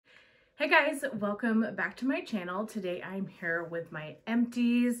Hey guys, welcome back to my channel. Today I'm here with my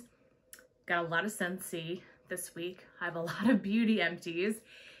Empties. Got a lot of Scentsy this week. I have a lot of beauty Empties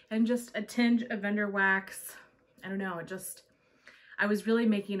and just a tinge of Lavender wax. I don't know, I was really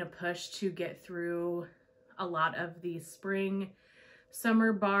making a push to get through a lot of the spring,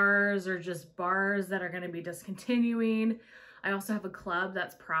 summer bars or just bars that are going to be discontinuing. I also have a club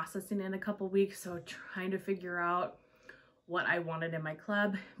that's processing in a couple weeks, so trying to figure out what I wanted in my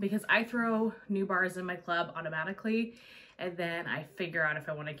club, because I throw new bars in my club automatically and then I figure out if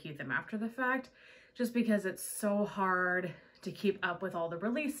I want to keep them after the fact, just because it's so hard to keep up with all the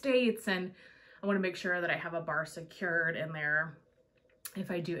release dates, and I want to make sure that I have a bar secured in there if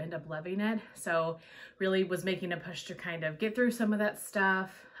I do end up loving it. So really was making a push to kind of get through some of that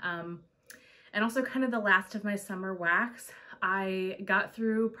stuff, and also kind of the last of my summer wax. I got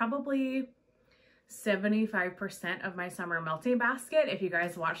through probably 75% of my summer melting basket. If you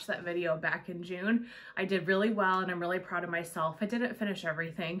guys watched that video back in June, I did really well and I'm really proud of myself. I didn't finish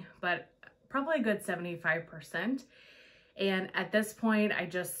everything, but probably a good 75%. And at this point,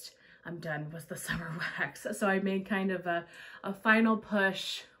 I'm done with the summer wax. So I made kind of a final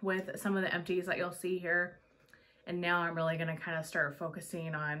push with some of the empties that you'll see here. And now I'm really gonna kind of start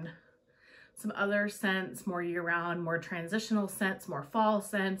focusing on some other scents, more year-round, more transitional scents, more fall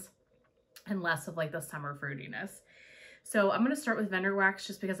scents, and less of like the summer fruitiness. So I'm going to start with Lavender wax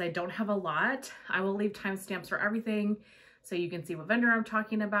just because I don't have a lot. I will leave timestamps for everything so you can see what vendor I'm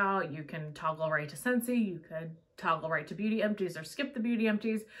talking about. You can toggle right to Scentsy, you could toggle right to beauty empties or skip the beauty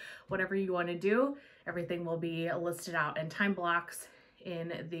empties, whatever you want to do. Everything will be listed out in time blocks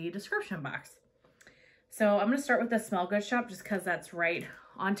in the description box. So I'm going to start with the Smell Good shop just because that's right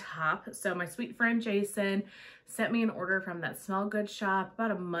on top. So my sweet friend Jason sent me an order from that Smell Good shop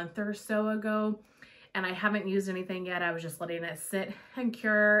about a month or so ago, and I haven't used anything yet. I was just letting it sit and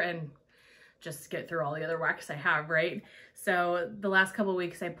cure and just get through all the other wax I have, right? So the last couple of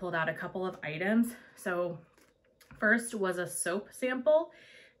weeks I pulled out a couple of items. So first was a soap sample.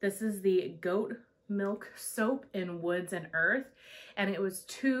 This is the goat milk soap in Woods and Earth, and it was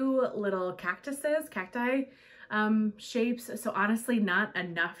two little cacti shapes. So honestly, not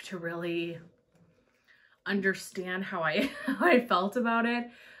enough to really understand how I felt about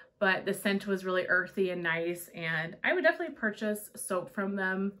it, but the scent was really earthy and nice, and I would definitely purchase soap from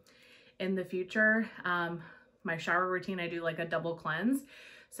them in the future. My shower routine, I do like a double cleanse.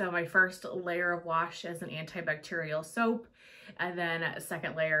 So my first layer of wash is an antibacterial soap, and then a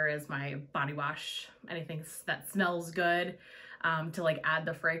second layer is my body wash, anything that smells good, to like add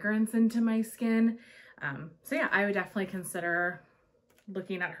the fragrance into my skin. So yeah, I would definitely consider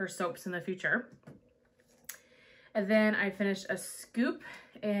looking at her soaps in the future. And then I finished a scoop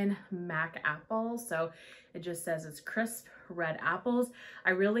in Mac apple. So it just says it's crisp red apples.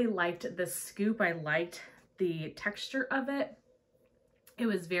 I really liked the scoop. I liked the texture of it. It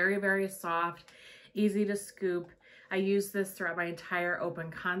was very, very soft, easy to scoop. I used this throughout my entire open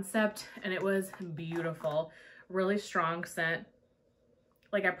concept and it was beautiful. Really strong scent.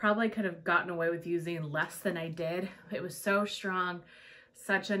 Like I probably could have gotten away with using less than I did. It was so strong,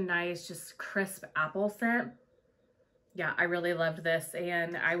 such a nice, just crisp apple scent. Yeah, I really loved this,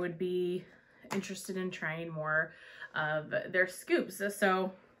 and I would be interested in trying more of their scoops.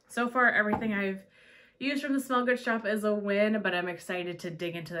 So far everything I've used from the Smell Good shop is a win, but I'm excited to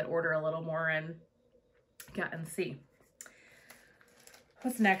dig into that order a little more and see.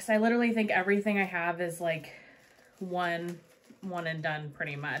 What's next? I literally think everything I have is like one and done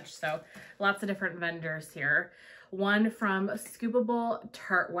pretty much. So lots of different vendors here. One from Scoopable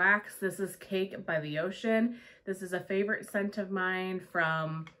Tart Wax. This is Cake by the Ocean. This is a favorite scent of mine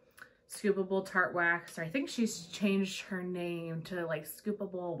from Scoopable Tart Wax, or I think she's changed her name to like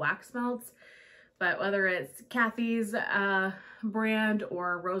Scoopable Wax Melts. But whether it's Kathy's brand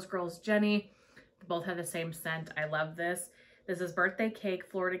or Rose Girl's Jenny, both have the same scent. I love this. This is Birthday Cake,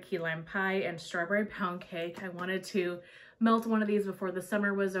 Florida Key Lime Pie, and Strawberry Pound Cake. I wanted to melt one of these before the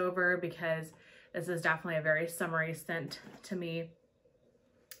summer was over because this is definitely a very summery scent to me.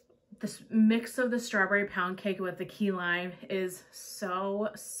 This mix of the Strawberry Pound Cake with the key lime is so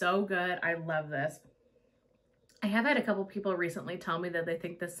good. I love this. I have had a couple people recently tell me that they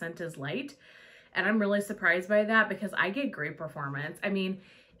think this scent is light, and I'm really surprised by that because I get great performance. I mean,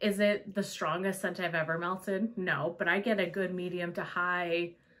 is it the strongest scent I've ever melted? No, but I get a good medium to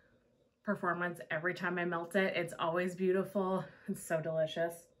high performance every time I melt it. It's always beautiful. It's so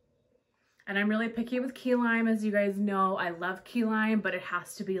delicious. And I'm really picky with key lime. As you guys know, I love key lime, but it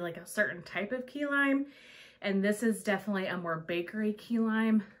has to be like a certain type of key lime. And this is definitely a more bakery key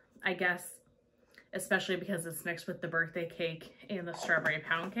lime, I guess, especially because it's mixed with the birthday cake and the strawberry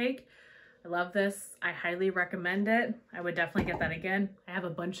pound cake. I love this. I highly recommend it. I would definitely get that again. I have a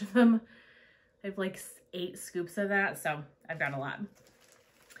bunch of them. I have like 8 scoops of that, so I've got a lot.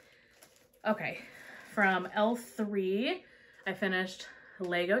 Okay, from L3, I finished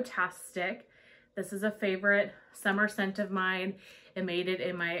Lego-tastic. This is a favorite summer scent of mine. It made it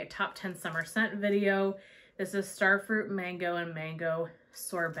in my top 10 summer scent video. This is Starfruit Mango and Mango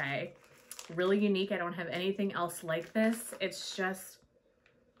Sorbet. Really unique. I don't have anything else like this. It's just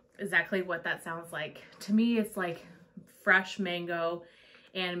exactly what that sounds like. To me, it's like fresh mango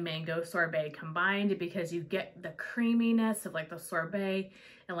and mango sorbet combined, because you get the creaminess of like the sorbet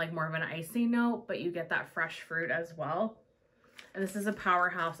and like more of an icy note, but you get that fresh fruit as well. And this is a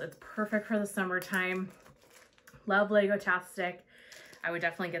powerhouse. It's perfect for the summertime. Love Lego-tastic. I would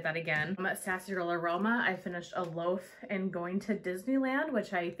definitely get that again. At Sassy Girl Aroma, I finished a loaf in Going to Disneyland,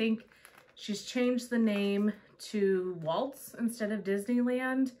 which I think she's changed the name to Waltz instead of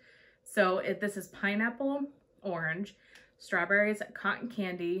Disneyland. So this is pineapple, orange, strawberries, cotton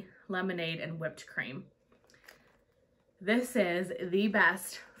candy, lemonade, and whipped cream. This is the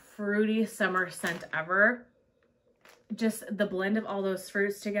best fruity summer scent ever. Just the blend of all those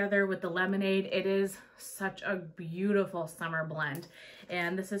fruits together with the lemonade, it is such a beautiful summer blend.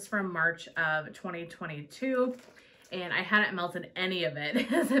 And this is from March of 2022, and I hadn't melted any of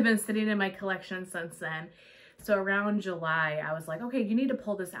it as I've been sitting in my collection since then. So around July, I was like, okay, you need to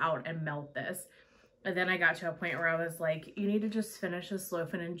pull this out and melt this. And then I got to a point where I was like, you need to just finish this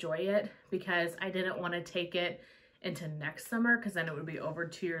loaf and enjoy it, because I didn't want to take it into next summer, because then it would be over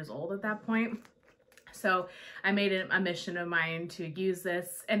 2 years old at that point. So I made it a mission of mine to use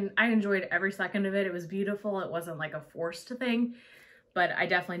this, and I enjoyed every second of it. It was beautiful. It wasn't like a forced thing, but I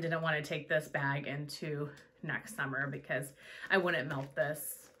definitely didn't want to take this bag into next summer, because I wouldn't melt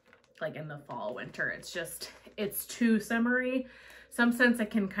this like in the fall, winter. It's just, it's too summery. Some scents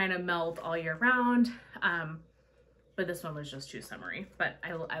it can kind of melt all year round, but this one was just too summery. But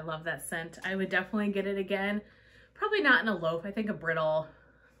I love that scent. I would definitely get it again. Probably not in a loaf. I think a brittle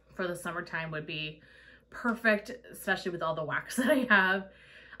for the summertime would be perfect, especially with all the wax that I have.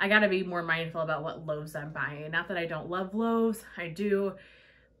 I gotta be more mindful about what loaves I'm buying. Not that I don't love loaves, I do,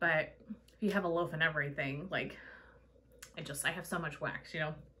 but if you have a loaf and everything, like, I have so much wax, you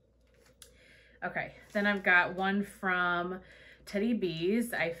know? Okay, then I've got one from Teddy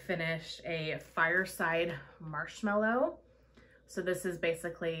Bees. I finished a Fireside Marshmallow. So this is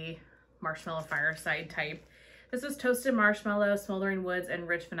basically marshmallow fireside type. This is toasted marshmallow, smoldering woods, and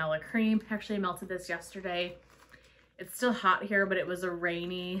rich vanilla cream. Actually melted this yesterday. It's still hot here, but it was a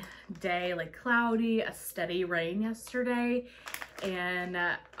rainy day, like cloudy, a steady rain yesterday. And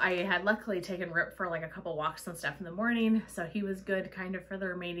I had luckily taken Rip for like a couple walks and stuff in the morning. So he was good kind of for the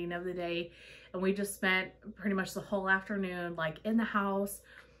remaining of the day. And we just spent pretty much the whole afternoon like in the house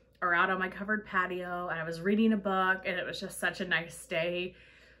or out on my covered patio. And I was reading a book, and it was just such a nice day.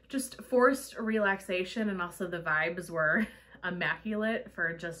 Just forced relaxation, and also the vibes were immaculate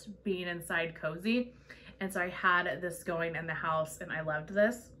for just being inside cozy. And so I had this going in the house, and I loved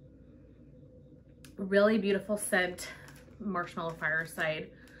this. Really beautiful scent, marshmallow fireside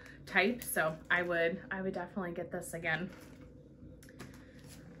type. So I would definitely get this again.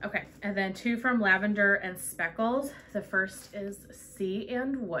 Okay, and then two from Lavender and Speckles. The first is Sea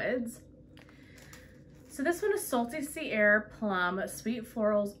and Woods. So this one is Salty Sea Air, Plum, Sweet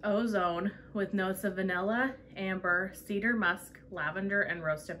Florals, Ozone with notes of vanilla, amber, cedar musk, lavender, and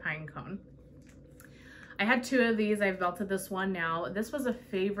roasted pine cone. I had two of these. I've melted this one now. This was a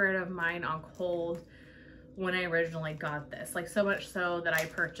favorite of mine on cold when I originally got this. Like so much so that I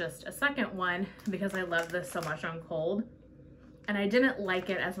purchased a second one because I love this so much on cold. And I didn't like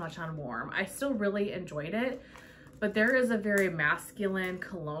it as much on warm. I still really enjoyed it, but there is a very masculine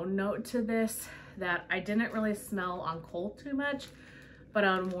cologne note to this that I didn't really smell on cold too much, but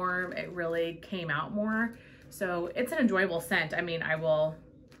on warm it really came out more. So it's an enjoyable scent. I mean, I will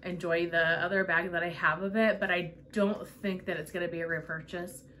enjoy the other bag that I have of it, but I don't think that it's gonna be a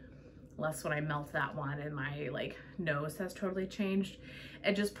repurchase unless when I melt that one and my like nose has totally changed.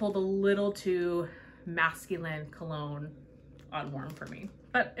 It just pulled a little too masculine cologne on warm for me,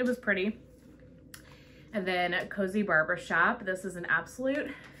 but it was pretty. And then Cozy Barbershop. This is an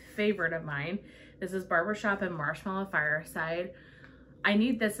absolute favorite of mine. This is Barbershop and Marshmallow Fireside. I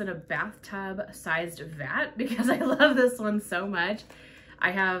need this in a bathtub sized vat because I love this one so much.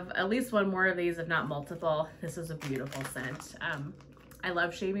 I have at least one more of these, if not multiple. This is a beautiful scent. I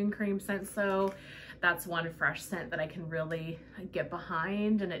love shaving cream scents though. That's one fresh scent that I can really get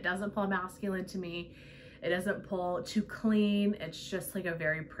behind, and it doesn't pull masculine to me. It doesn't pull too clean. It's just like a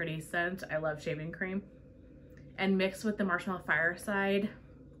very pretty scent. I love shaving cream. And mixed with the Marshmallow Fireside,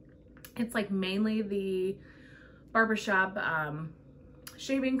 It's like mainly the barbershop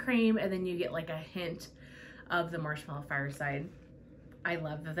shaving cream, and then you get like a hint of the Marshmallow Fireside. I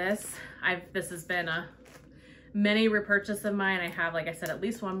love this. This has been a mini repurchase of mine. I have, like I said, at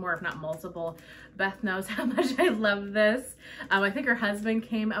least one more, if not multiple. Beth knows how much I love this. I think her husband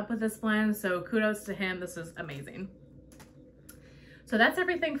came up with this blend, so kudos to him. This is amazing. So that's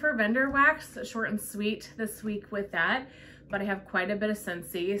everything for vendor wax. Short and sweet this week with that, but I have quite a bit of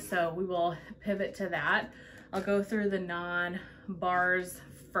Scentsy, so we will pivot to that. I'll go through the non-bars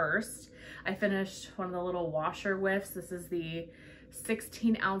first. I finished one of the little washer whiffs. This is the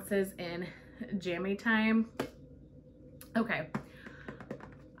 16 ounces in Jammy Time. Okay,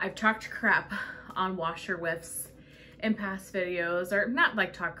 I've talked crap on washer whiffs in past videos, or not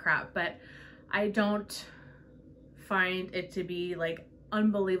like talk crap, but I don't find it to be like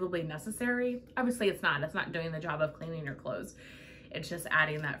unbelievably necessary. Obviously it's not doing the job of cleaning your clothes. It's just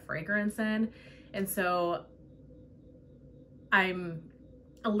adding that fragrance in. And so I'm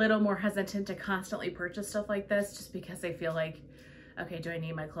a little more hesitant to constantly purchase stuff like this, just because I feel like, okay, do I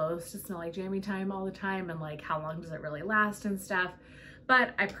need my clothes to smell like Jammy Time all the time? And like, how long does it really last and stuff?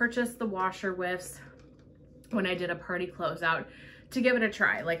 But I purchased the washer whiffs when I did a party closeout to give it a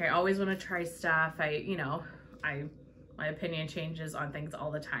try. Like, I always want to try stuff. My opinion changes on things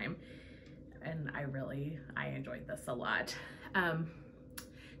all the time. And I enjoyed this a lot.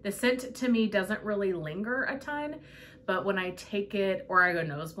 The scent to me doesn't really linger a ton, but when I take it, or I go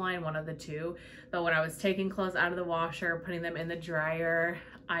nose blind, one of the two, but when I was taking clothes out of the washer, putting them in the dryer,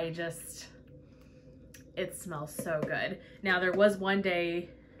 it smells so good. Now there was one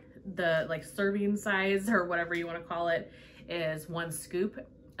day, the like serving size or whatever you want to call it is 1 scoop.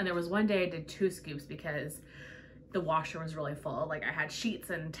 And there was one day I did 2 scoops because the washer was really full. Like, I had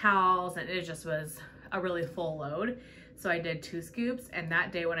sheets and towels and it just was a really full load. So I did 2 scoops, and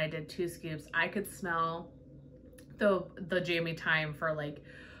that day when I did 2 scoops, I could smell the Jammy Time for like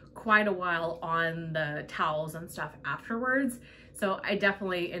quite a while on the towels and stuff afterwards. So I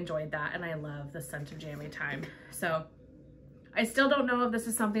definitely enjoyed that, and I love the scent of Jammy Time. So I still don't know if this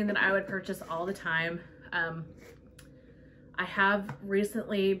is something that I would purchase all the time. I have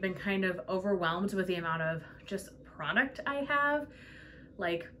recently been kind of overwhelmed with the amount of just product I have.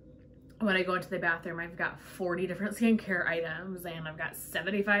 Like, when I go into the bathroom, I've got 40 different skincare items, and I've got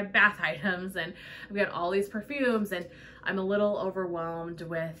 75 bath items, and I've got all these perfumes, and I'm a little overwhelmed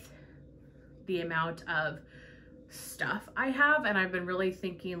with the amount of stuff I have. And I've been really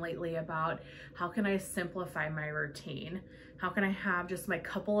thinking lately about, how can I simplify my routine? How can I have just my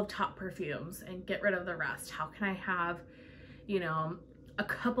couple of top perfumes and get rid of the rest? How can I have, you know, a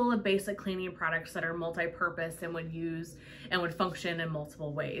couple of basic cleaning products that are multi-purpose and would function in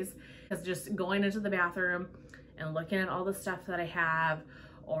multiple ways? Because just going into the bathroom and looking at all the stuff that I have,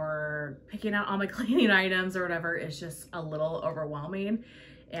 or picking out all my cleaning items or whatever, is just a little overwhelming.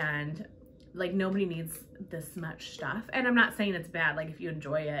 And like, nobody needs this much stuff. And I'm not saying it's bad, like, if you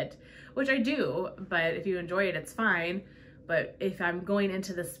enjoy it, which I do, but if you enjoy it, it's fine. But if I'm going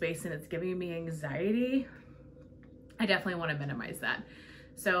into this space and it's giving me anxiety, I definitely want to minimize that.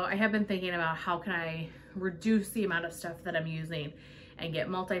 So I have been thinking about, how can I reduce the amount of stuff that I'm using and get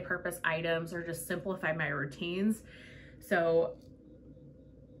multi-purpose items, or just simplify my routines. So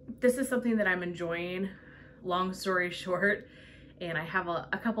this is something that I'm enjoying, long story short, and I have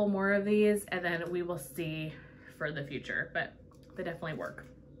a couple more of these, and then we will see for the future, but they definitely work.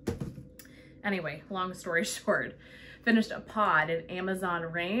 Anyway, long story short, finished a pod in Amazon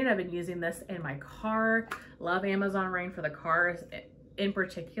Rain. I've been using this in my car. Love Amazon Rain for the cars in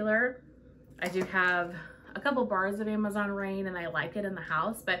particular. I do have a couple bars of Amazon Rain, and I like it in the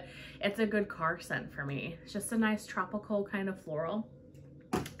house, but it's a good car scent for me. It's just a nice tropical kind of floral.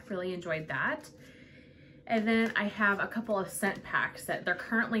 Really enjoyed that. And then I have a couple of scent packs that they're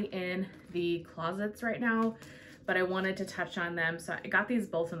currently in the closets right now, but I wanted to touch on them. So I got these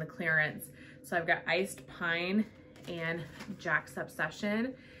both in the clearance. So I've got Iced Pine and Jack's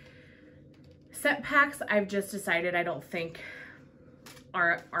Obsession. Scent packs, I've just decided I don't think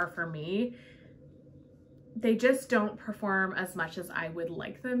are for me. They just don't perform as much as I would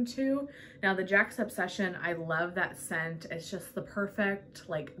like them to. Now the Jack's Obsession, I love that scent. It's just the perfect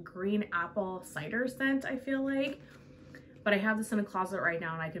like green apple cider scent, I feel like. But I have this in a closet right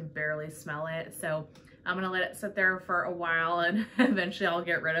now and I can barely smell it. So I'm gonna let it sit there for a while, and eventually I'll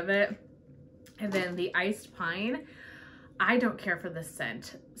get rid of it. And then the Iced Pine, I don't care for this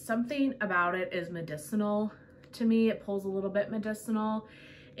scent. Something about it is medicinal to me. It pulls a little bit medicinal,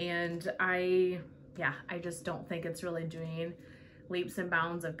 and I just don't think it's really doing leaps and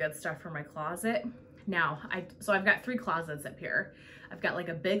bounds of good stuff for my closet. Now, so I've got 3 closets up here. I've got like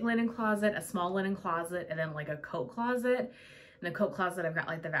a big linen closet, a small linen closet, and then like a coat closet. In the coat closet, I've got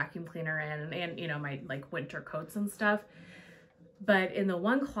like the vacuum cleaner in and you know, my like winter coats and stuff. But in the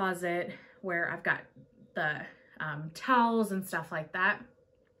one closet where I've got the towels and stuff like that,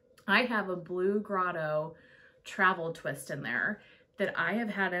 I have a blue grotto travel twist in there that I have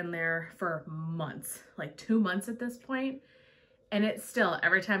had in there for months, like 2 months at this point. And it's still,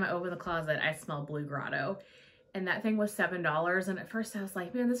 every time I open the closet, I smell blue grotto. And that thing was $7. And at first I was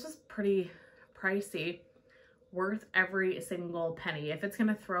like, man, this was pretty pricey, worth every single penny. If it's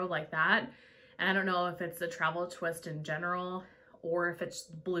gonna throw like that, and I don't know if it's the travel twist in general, or if it's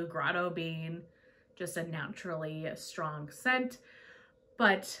blue grotto being just a naturally strong scent,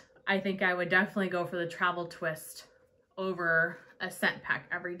 but I think I would definitely go for the travel twist over a scent pack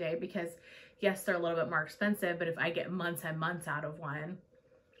every day, because yes, they're a little bit more expensive, but if I get months and months out of one,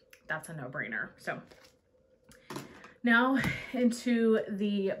 that's a no-brainer. So now into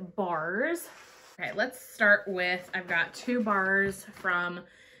the bars. Okay, let's start with, I've got 2 bars from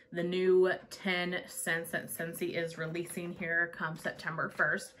the new 10 scents that Scentsy is releasing here come September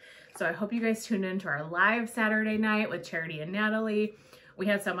 1st. So I hope you guys tuned into our live Saturday night with Charity and Natalie. We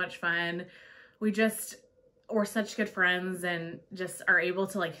had so much fun. We're such good friends and just are able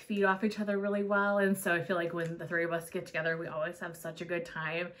to like feed off each other really well. And so I feel like when the 3 of us get together, we always have such a good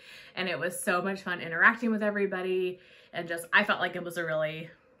time. And it was so much fun interacting with everybody. And just, I felt like it was a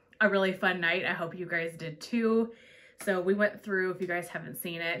really fun night. I hope you guys did too. So we went through, if you guys haven't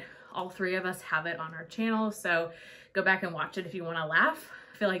seen it, all 3 of us have it on our channel. So go back and watch it if you want to laugh.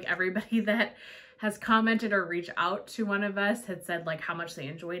 I feel like everybody that has commented or reached out to one of us had said like how much they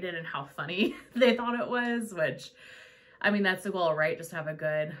enjoyed it and how funny they thought it was, which, I mean, that's the goal, right? Just to have a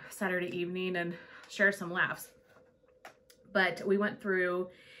good Saturday evening and share some laughs. But we went through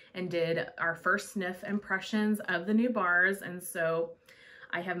and did our first sniff impressions of the new bars. And so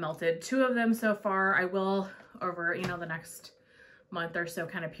I have melted 2 of them so far. I will, over, you know, the next month or so,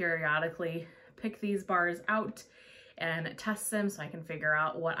 kind of periodically pick these bars out and test them so I can figure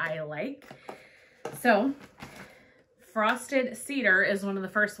out what I like. So Frosted Cedar is one of the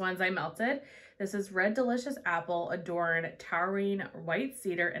first ones I melted. This is Red Delicious Apple, Adorn, Towering White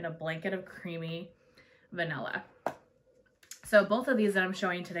Cedar, and a blanket of creamy vanilla. So both of these that I'm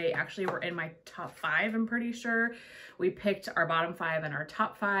showing today actually were in my top 5, I'm pretty sure. We picked our bottom 5 and our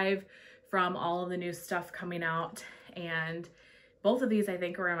top 5 from all of the new stuff coming out. And both of these I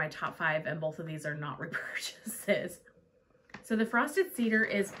think are in my top 5, and both of these are not repurchases. So the Frosted Cedar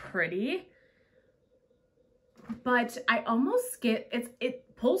is pretty, but I almost get,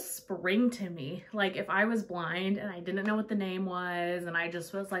 it pulls spring to me. Like if I was blind and I didn't know what the name was and I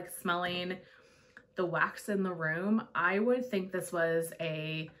just was like smelling the wax in the room, I would think this was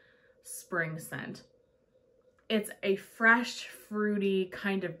a spring scent. It's a fresh, fruity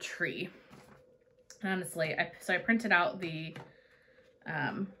kind of tree. Honestly, so I printed out the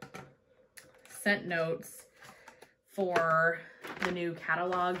scent notes for the new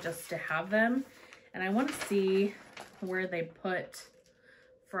catalog just to have them. And I want to see where they put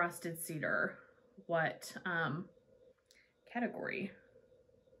Frosted Cedar, what category.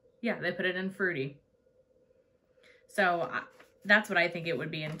 Yeah, they put it in fruity. So that's what I think it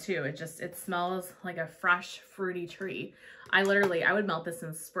would be in too. It smells like a fresh, fruity tree. I would melt this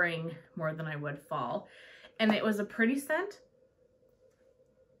in spring more than I would fall. And it was a pretty scent,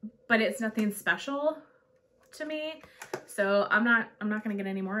 but it's nothing special to me. So I'm not gonna get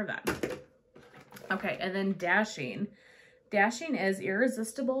any more of that. Okay, and then Dashing. Dashing is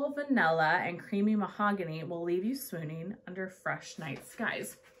irresistible vanilla and creamy mahogany will leave you swooning under fresh night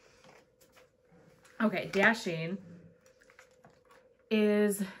skies. Okay, Dashing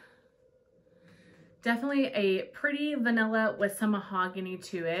is definitely a pretty vanilla with some mahogany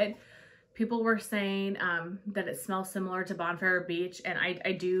to it. People were saying that it smells similar to Bonfire Beach, and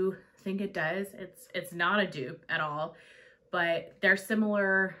I do think it does. It's not a dupe at all, but they're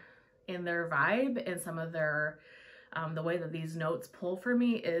similar in their vibe, and some of their the way that these notes pull for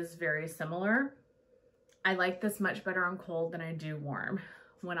me is very similar. I like this much better on cold than I do warm.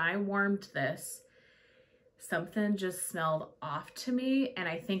 When I warmed this, something just smelled off to me, and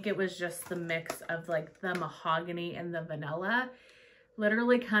I think it was just the mix of like the mahogany and the vanilla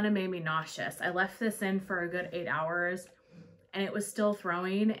literally kind of made me nauseous. I left this in for a good 8 hours and it was still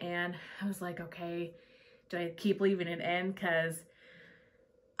throwing, and I was like, okay, do I keep leaving it in? Because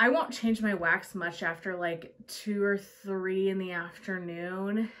I won't change my wax much after like 2 or 3 in the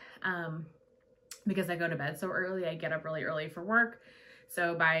afternoon because I go to bed so early. I get up really early for work.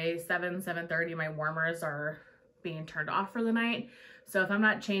 So by 7:30, my warmers are being turned off for the night. So if I'm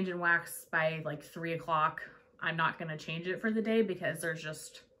not changing wax by like 3 o'clock, I'm not going to change it for the day because there's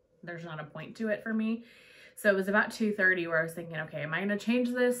not a point to it for me. So it was about 2:30 where I was thinking, okay, am I going to change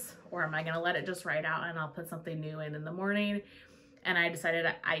this or am I going to let it just ride out and I'll put something new in the morning? And I decided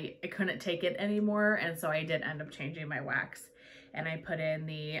I couldn't take it anymore. And so I did end up changing my wax. And I put in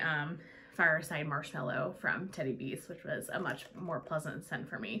the Fireside Marshmallow from Teddy Bees, which was a much more pleasant scent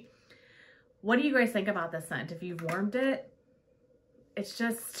for me. What do you guys think about this scent? If you've warmed it, it's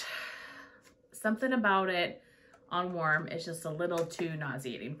just something about it on warm. It's just a little too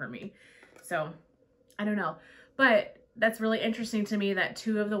nauseating for me. So I don't know, but that's really interesting to me that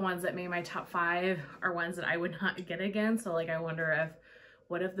 2 of the ones that made my top 5 are ones that I would not get again. So like, I wonder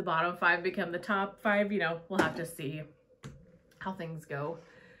what if the bottom 5 become the top 5, you know, we'll have to see how things go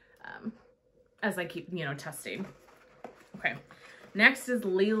as I keep, you know, testing. Okay. Next is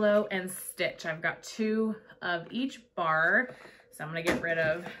Lilo and Stitch. I've got 2 of each bar, so I'm going to get rid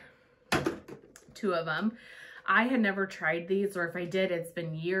of 2 of them. I had never tried these, or if I did, it's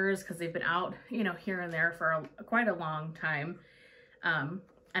been years because they've been out, you know, here and there for quite a long time. And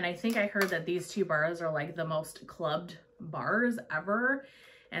I think I heard that these 2 bars are like the most clubbed bars ever.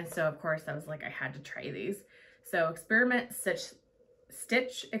 And so of course I was like, I had to try these. So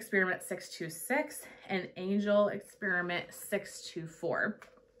Stitch Experiment 626 and Angel Experiment 624.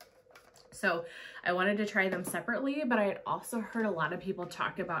 So I wanted to try them separately, but I had also heard a lot of people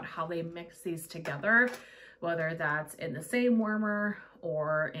talk about how they mix these together, whether that's in the same warmer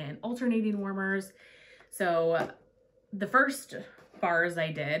or in alternating warmers. So the first bars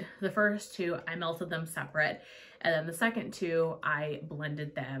I did, the first 2, I melted them separate. And then the second 2, I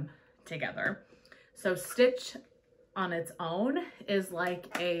blended them together. So Stitch on its own is like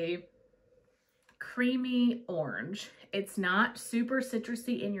a creamy orange. It's not super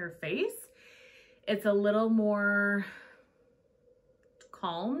citrusy in your face. It's a little more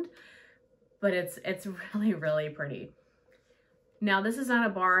calmed, but it's really, really pretty. Now, this is not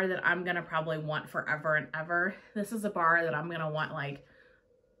a bar that I'm gonna probably want forever and ever. This is a bar that I'm gonna want like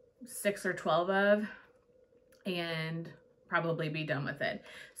 6 or 12 of and probably be done with it.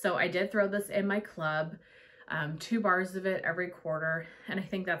 So I did throw this in my club, 2 bars of it every quarter, and I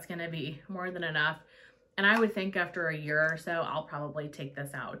think that's gonna be more than enough. And I would think after a year or so, I'll probably take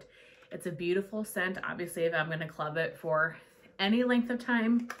this out. It's a beautiful scent. Obviously, if I'm gonna club it for any length of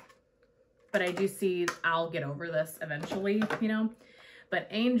time, but I do see I'll get over this eventually, you know. But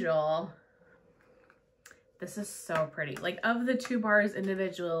Angel, this is so pretty. Like, of the 2 bars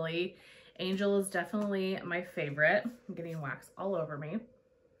individually, Angel is definitely my favorite. I'm getting wax all over me.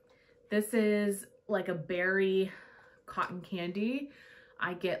 This is like a berry cotton candy.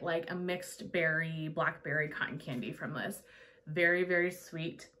 I get like a mixed berry, blackberry cotton candy from this. Very, very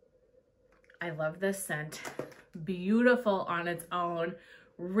sweet. I love this scent. Beautiful on its own.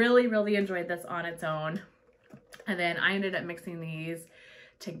 Really, really enjoyed this on its own. And then I ended up mixing these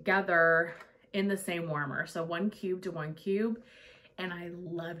together in the same warmer. So 1 cube to 1 cube. And I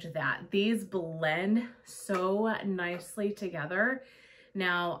loved that. These blend so nicely together.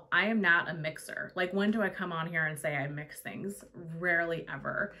 Now, I am not a mixer. Like, when do I come on here and say I mix things? Rarely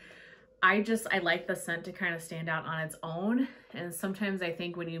ever. I like the scent to kind of stand out on its own. And sometimes I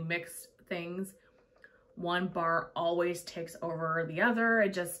think when you mix things, one bar always takes over the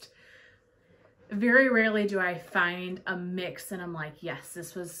other. Very rarely do I find a mix and I'm like, yes,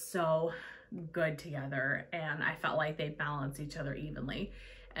 this was so good together. And I felt like they balance each other evenly.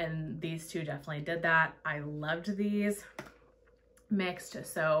 And these 2 definitely did that. I loved these mixed.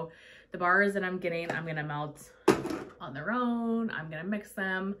 So the bars that I'm getting, I'm gonna melt on their own. I'm gonna mix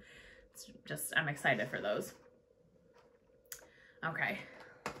them. I'm excited for those. Okay,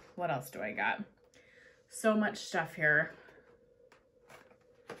 what else do I got? So much stuff here.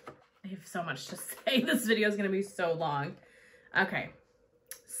 I have so much to say. This video is gonna be so long. Okay,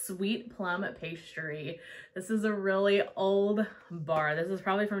 Sweet Plum Pastry. This is a really old bar. This is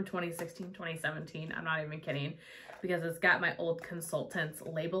probably from 2016, 2017. I'm not even kidding, because it's got my old consultant's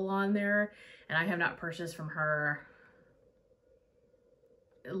label on there, and I have not purchased from her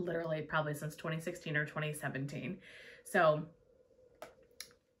literally probably since 2016 or 2017. So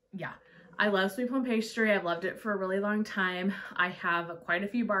yeah, I love Sweet Plum Pastry. I've loved it for a really long time. I have quite a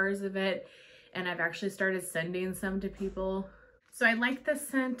few bars of it, and I've actually started sending some to people. So I like the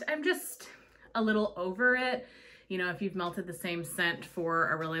scent. I'm just a little over it. You know, if you've melted the same scent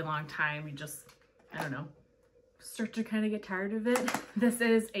for a really long time, you just, I don't know, start to kind of get tired of it. This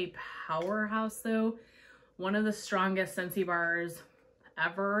is a powerhouse though. One of the strongest Scentsy bars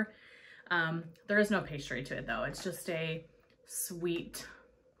ever. There is no pastry to it though. It's just a sweet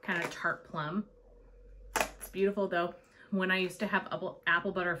kind of tart plum. It's beautiful though. When I used to have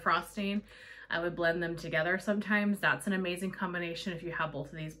apple butter frosting, I would blend them together sometimes. That's an amazing combination if you have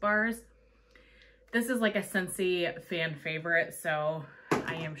both of these bars. This is like a Scentsy fan favorite, so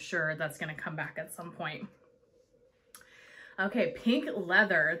I am sure that's gonna come back at some point. Okay, Pink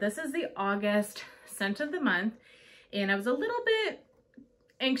Leather. This is the August scent of the month, and I was a little bit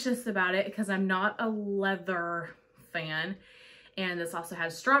anxious about it because I'm not a leather fan, and this also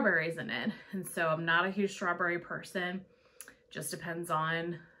has strawberries in it, and so I'm not a huge strawberry person. Just depends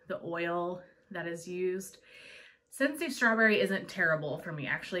on the oil that is used. Scentsy strawberry isn't terrible for me.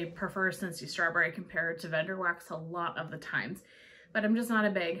 I actually prefer Scentsy strawberry compared to vendor wax a lot of the times, but I'm just not a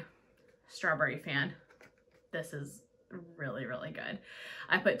big strawberry fan. This is really, really good.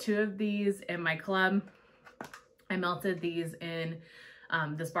 I put 2 of these in my club. I melted these in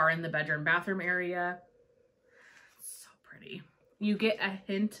this bar in the bedroom bathroom area. So pretty. You get a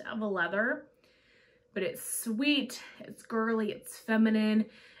hint of a leather, but it's sweet, it's girly, it's feminine.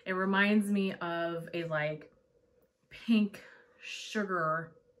 It reminds me of a like pink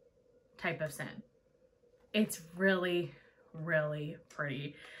sugar type of scent. It's really, really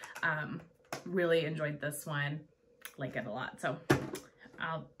pretty. Really enjoyed this one. Like it a lot. So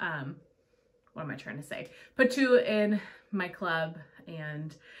I'll what am I trying to say? Put 2 in my club,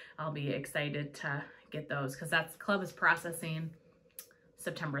 and I'll be excited to get those because that's club is processing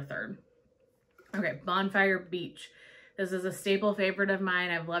September 3rd. Okay, Bonfire Beach. This is a staple favorite of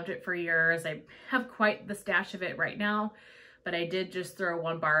mine. I've loved it for years. I have quite the stash of it right now, but I did just throw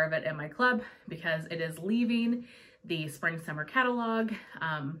 1 bar of it in my club because it is leaving the spring summer catalog.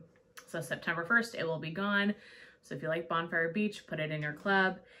 So September 1st, it will be gone. So if you like Bonfire Beach, put it in your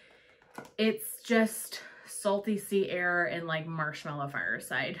club. It's just salty sea air and like marshmallow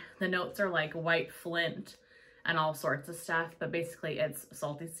fireside. The notes are like white flint and all sorts of stuff, but basically it's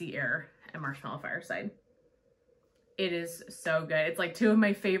salty sea air and marshmallow fireside. It is so good. It's like 2 of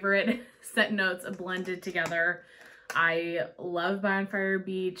my favorite scent notes blended together. I love Bonfire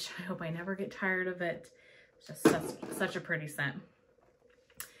Beach. I hope I never get tired of it. It's just such a pretty scent.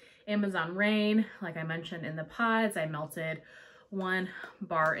 Amazon Rain, like I mentioned in the pods, I melted 1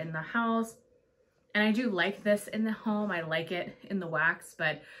 bar in the house. And I do like this in the home. I like it in the wax,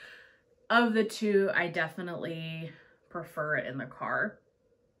 but of the 2, I definitely prefer it in the car.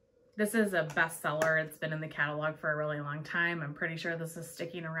 This is a bestseller. It's been in the catalog for a really long time. I'm pretty sure this is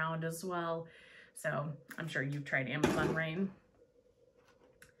sticking around as well. So I'm sure you've tried Amazon Rain.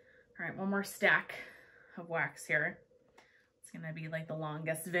 All right, 1 more stack of wax here. It's gonna be like the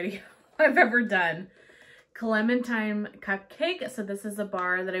longest video I've ever done. Clementine Cupcake. So this is a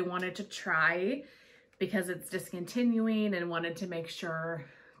bar that I wanted to try because it's discontinuing and wanted to make sure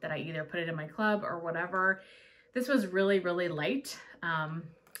that I either put it in my club or whatever. This was really, really light.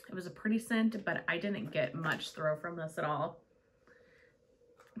 It was a pretty scent, but I didn't get much throw from this at all.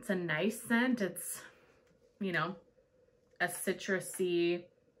 It's a nice scent. It's, you know, a citrusy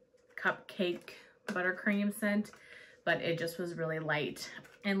cupcake buttercream scent, but it just was really light.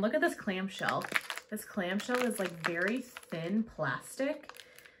 And look at this clamshell. This clamshell is like very thin plastic.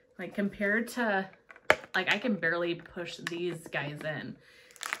 Like compared to, like I can barely push these guys in.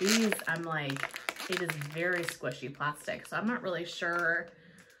 These, I'm like, it is very squishy plastic. So I'm not really sure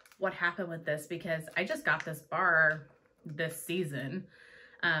what happened with this because I just got this bar this season.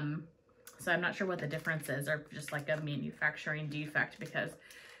 So I'm not sure what the difference is, or just like a manufacturing defect, because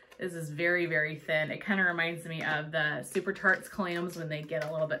this is very, very thin. It kind of reminds me of the Super Tarts clams when they get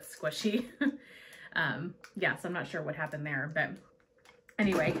a little bit squishy. Yeah, so I'm not sure what happened there, but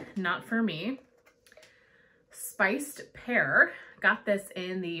anyway, not for me. Spiced Pear. Got this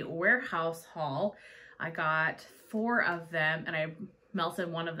in the warehouse haul. I got 4 of them and I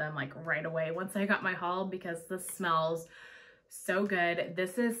melted 1 of them like right away once I got my haul because this smells so good.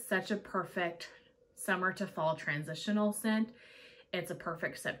 This is such a perfect summer to fall transitional scent. It's a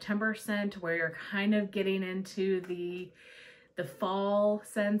perfect September scent where you're kind of getting into the fall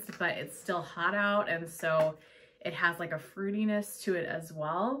scents, but it's still hot out, and so it has like a fruitiness to it as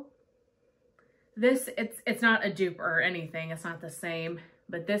well. This, it's not a dupe or anything. It's not the same,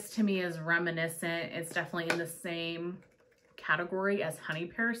 but this to me is reminiscent. It's definitely in the same category as Honey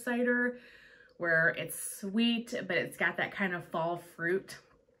Pear Cider, where it's sweet, but it's got that kind of fall fruit.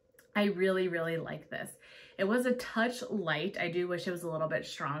 I really, really like this. It was a touch light. I do wish it was a little bit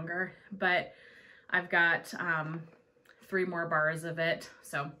stronger, but I've got 3 more bars of it,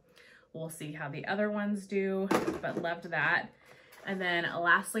 so we'll see how the other ones do, but loved that. And then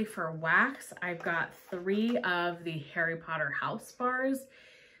lastly for wax, I've got 3 of the Harry Potter house bars.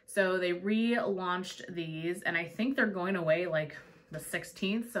 So they relaunched these, and I think they're going away like the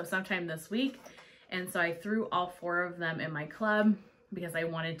 16th, so sometime this week. And so I threw all 4 of them in my club because I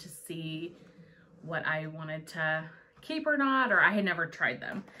wanted to see what I wanted to keep or not, or I had never tried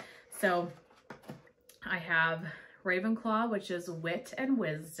them. So I have Ravenclaw, which is Wit and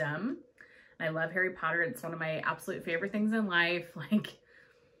Wisdom. I love Harry Potter. It's one of my absolute favorite things in life. Like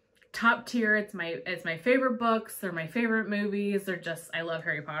top tier. It's my favorite books. They're my favorite movies. They're just, I love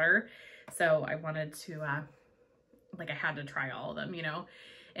Harry Potter. So I wanted to, like I had to try all of them, you know?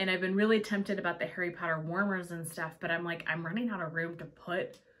 And I've been really tempted about the Harry Potter warmers and stuff, but I'm like, I'm running out of room to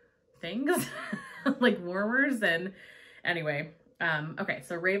put things like warmers. And anyway, okay.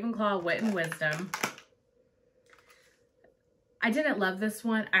 So Ravenclaw, Wit and Wisdom. I didn't love this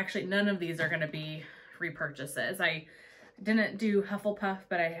one. Actually, none of these are going to be repurchases. I didn't do Hufflepuff,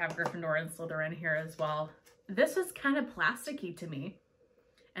 but I have Gryffindor and Slytherin here as well. This is kind of plasticky to me.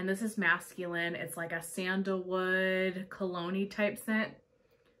 And this is masculine. It's like a sandalwood, cologne-y type scent.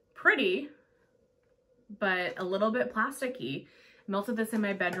 Pretty, but a little bit plasticky. Melted this in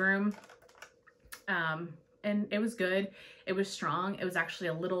my bedroom. And it was good. It was strong. It was actually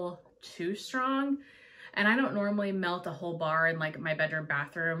a little too strong. And I don't normally melt a whole bar in like my bedroom,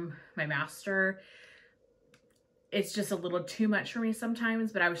 bathroom, my master. It's just a little too much for me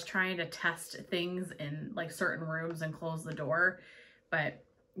sometimes, but I was trying to test things in like certain rooms and close the door. But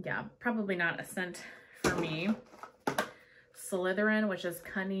yeah, probably not a scent for me. Slytherin, which is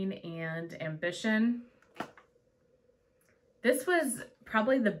Cunning and Ambition. This was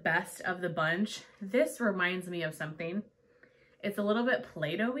probably the best of the bunch. This reminds me of something. It's a little bit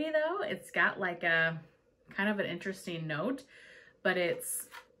Play-Doh-y though. It's got like a kind of an interesting note, but it's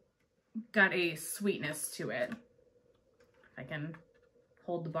got a sweetness to it. If I can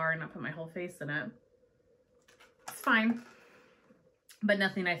hold the bar and not put my whole face in it. It's fine, but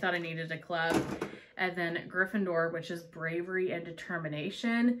nothing I thought I needed to club. And then Gryffindor, which is Bravery and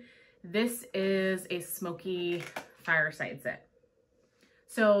Determination. This is a smoky fireside scent.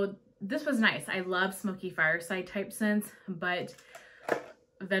 So this was nice. I love smoky fireside type scents, but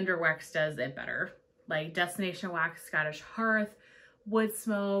Vendor Wax does it better. Like Destination Wax, Scottish Hearth, Wood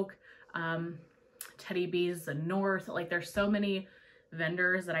Smoke, Teddy Bees, the North. Like there's so many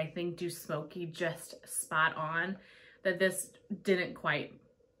vendors that I think do smoky just spot on that this didn't quite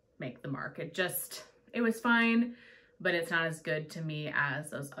make the mark. It was fine, but it's not as good to me as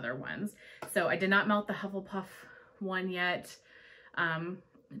those other ones. So I did not melt the Hufflepuff one yet. On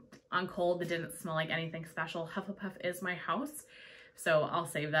cold, it didn't smell like anything special. Hufflepuff is my house, so I'll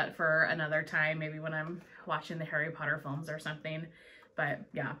save that for another time, maybe when I'm watching the Harry Potter films or something. But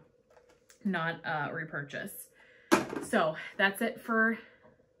yeah, not a repurchase. So that's it for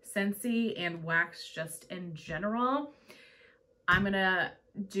Scentsy and wax just in general. I'm gonna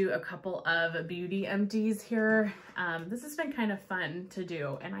do a couple of beauty empties here. This has been kind of fun to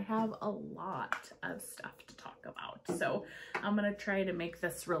do, and I have a lot of stuff to talk about. So I'm gonna try to make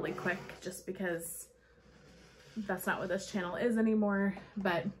this really quick just because that's not what this channel is anymore,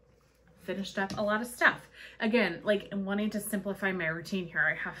 but finished up a lot of stuff. Again, like wanting to simplify my routine here.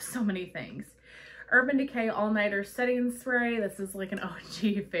 I have so many things. Urban Decay All Nighter Setting Spray. This is like an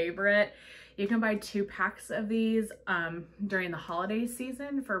OG favorite. You can buy 2 packs of these during the holiday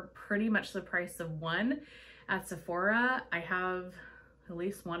season for pretty much the price of one at Sephora. I have at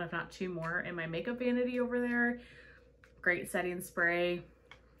least one, if not 2 more in my makeup vanity over there. Great setting spray.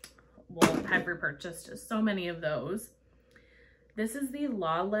 Well, I've repurchased so many of those. This is the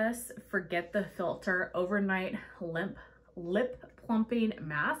Lawless Forget the Filter Overnight Lip Plumping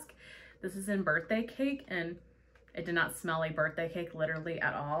Mask. This is in Birthday Cake, and it did not smell like birthday cake literally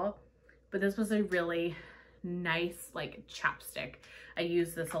at all. But this was a really nice like chapstick. I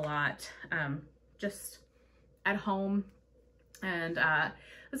use this a lot just at home, and it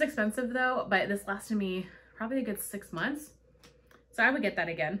was expensive though, but this lasted me probably a good 6 months. So I would get that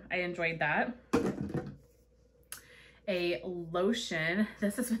again. I enjoyed that. A lotion.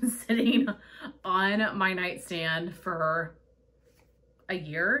 This has been sitting on my nightstand for a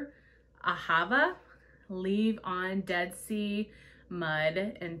year. Ahava Leave On Dead Sea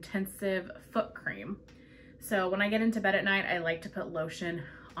Mud Intensive Foot Cream. So when I get into bed at night, I like to put lotion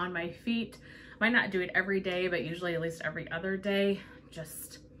on my feet. Might not do it every day, but usually at least every other day.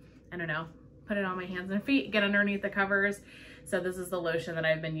 Just, I don't know, put it on my hands and feet, get underneath the covers. So this is the lotion that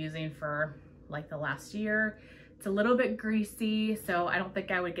I've been using for like the last year. It's a little bit greasy, so I don't think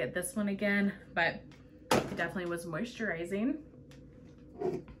I would get this one again, but it definitely was moisturizing.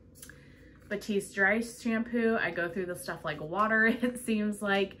 Batiste Dry Shampoo. I go through the stuff like water, it seems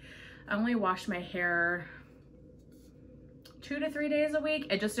like. I only wash my hair 2 to 3 days a week.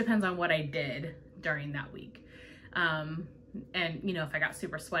 It just depends on what I did during that week. And you know, if I got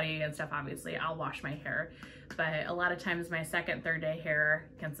super sweaty and stuff, obviously I'll wash my hair. But a lot of times my second, third day hair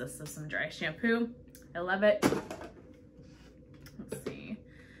consists of some dry shampoo. I love it. Let's see.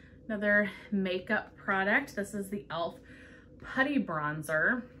 Another makeup product. This is the e.l.f. Putty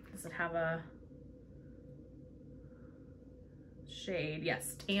Bronzer. Does it have a shade?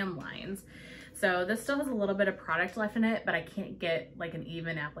 Yes, Tan Lines. So this still has a little bit of product left in it, but I can't get like an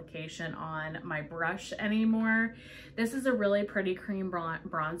even application on my brush anymore. This is a really pretty cream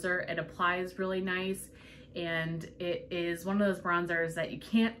bronzer. It applies really nice, and it is one of those bronzers that you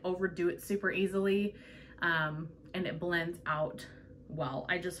can't overdo it super easily, and it blends out well.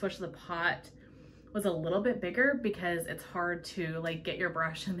 I just wish the pot was a little bit bigger because it's hard to like get your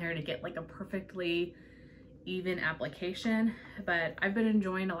brush in there to get like a perfectly even application. But I've been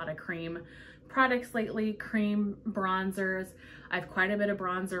enjoying a lot of cream products lately, cream bronzers. I have quite a bit of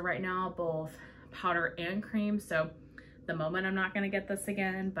bronzer right now, both powder and cream. So the moment I'm not gonna get this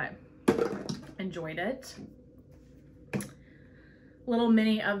again, but enjoyed it. Little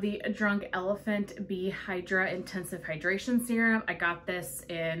mini of the Drunk Elephant Bee Hydra Intensive Hydration Serum. I got this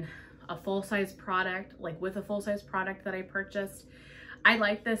in a full-size product, like with a full-size product that I purchased. I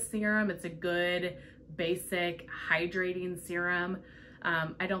like this serum. It's a good basic hydrating serum.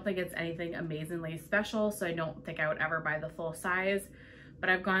 I don't think it's anything amazingly special, so I don't think I would ever buy the full size, but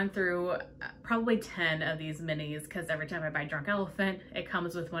I've gone through probably 10 of these minis because every time I buy Drunk Elephant, it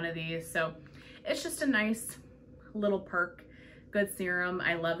comes with one of these. So it's just a nice little perk, good serum.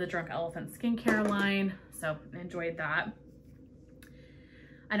 I love the Drunk Elephant skincare line, so enjoyed that.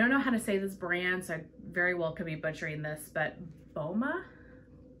 I don't know how to say this brand, so I very well could be butchering this, but Bioma?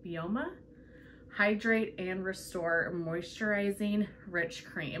 Hydrate and Restore Moisturizing Rich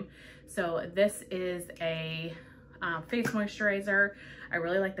Cream. So this is a face moisturizer. I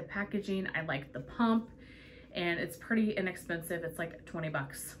really like the packaging. I like the pump, and it's pretty inexpensive. It's like 20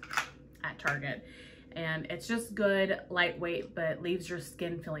 bucks at Target. And it's just good, lightweight, but leaves your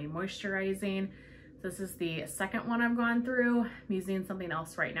skin feeling moisturizing. This is the second one I've gone through. I'm using something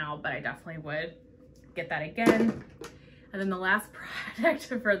else right now, but I definitely would get that again. And then the last product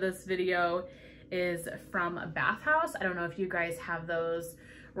for this video is from Bath House. I don't know if you guys have those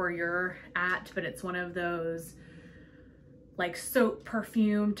where you're at, but it's one of those like soap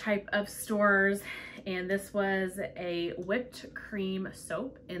perfume type of stores. And this was a whipped cream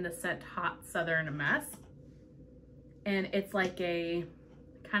soap in the scent Hot Southern Mess. And it's like a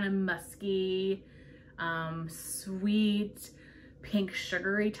kind of musky, sweet, pink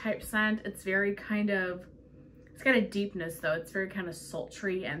sugary type scent. It's very kind of, it's got a deepness though. It's very kind of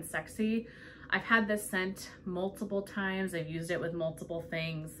sultry and sexy. I've had this scent multiple times. I've used it with multiple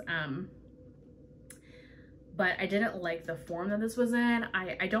things, but I didn't like the form that this was in.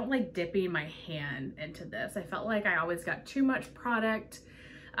 I don't like dipping my hand into this. I felt like I always got too much product,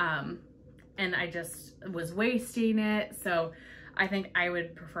 and I just was wasting it. So I think I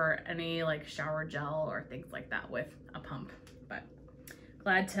would prefer any like shower gel or things like that with a pump, but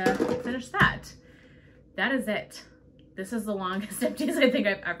glad to finish that. That is it. This is the longest Empties I think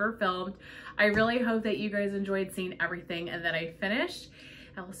I've ever filmed. I really hope that you guys enjoyed seeing everything and that I finished.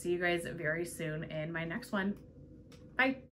 I will see you guys very soon in my next one. Bye.